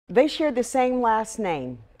They shared the same last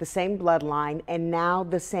name, the same bloodline, and now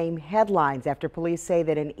the same headlines after police say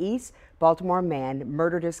that an East Baltimore man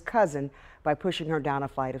murdered his cousin by pushing her down a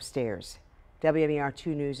flight of stairs. WMER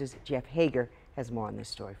 2 News' Jeff Hager has more on this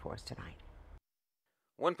story for us tonight.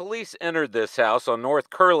 When police entered this house on North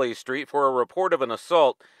Curley Street for a report of an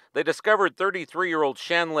assault, they discovered 33-year-old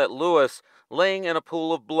Shanlette Lewis laying in a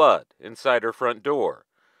pool of blood inside her front door.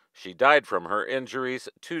 She died from her injuries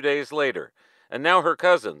 2 days later, and now her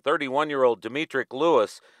cousin, 31-year-old Demetric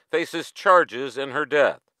Lewis, faces charges in her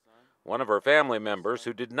death. One of her family members,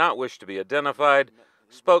 who did not wish to be identified,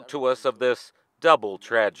 spoke to us of this double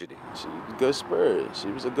tragedy. She was a good spirit. She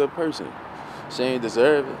was a good person. She ain't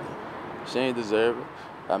deserve it. She ain't deserve it.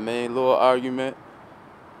 I mean, little argument.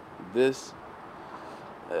 This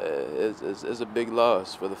is a big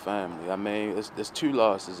loss for the family. I mean, it's two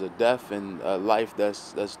losses: a death and a life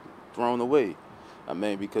that's thrown away. I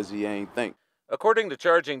mean, because he ain't think. According to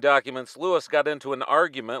charging documents, Lewis got into an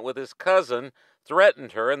argument with his cousin,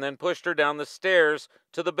 threatened her, and then pushed her down the stairs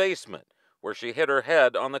to the basement, where she hit her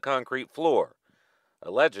head on the concrete floor.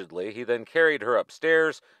 Allegedly, he then carried her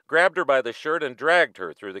upstairs, grabbed her by the shirt, and dragged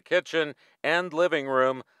her through the kitchen and living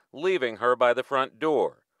room, leaving her by the front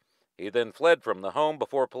door. He then fled from the home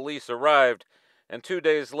before police arrived, and 2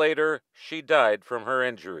 days later, she died from her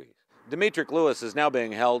injuries. Demetric Lewis is now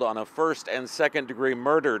being held on a first- and second-degree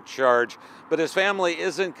murder charge, but his family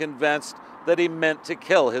isn't convinced that he meant to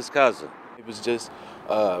kill his cousin. It was just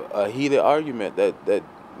a heated argument that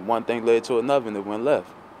one thing led to another and it went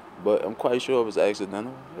left. But I'm quite sure it was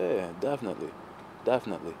accidental. Yeah, definitely.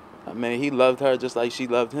 Definitely. I mean, he loved her just like she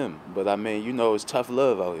loved him. But I mean, you know, it's tough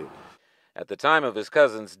love out here. At the time of his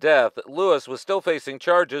cousin's death, Lewis was still facing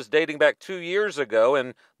charges dating back 2 years ago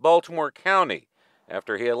in Baltimore County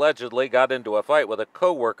after he allegedly got into a fight with a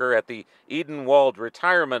co-worker at the Edenwald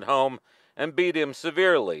retirement home and beat him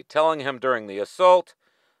severely, telling him during the assault,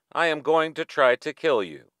 "I am going to try to kill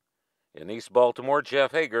you." In East Baltimore,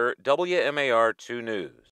 Jeff Hager, WMAR 2 News.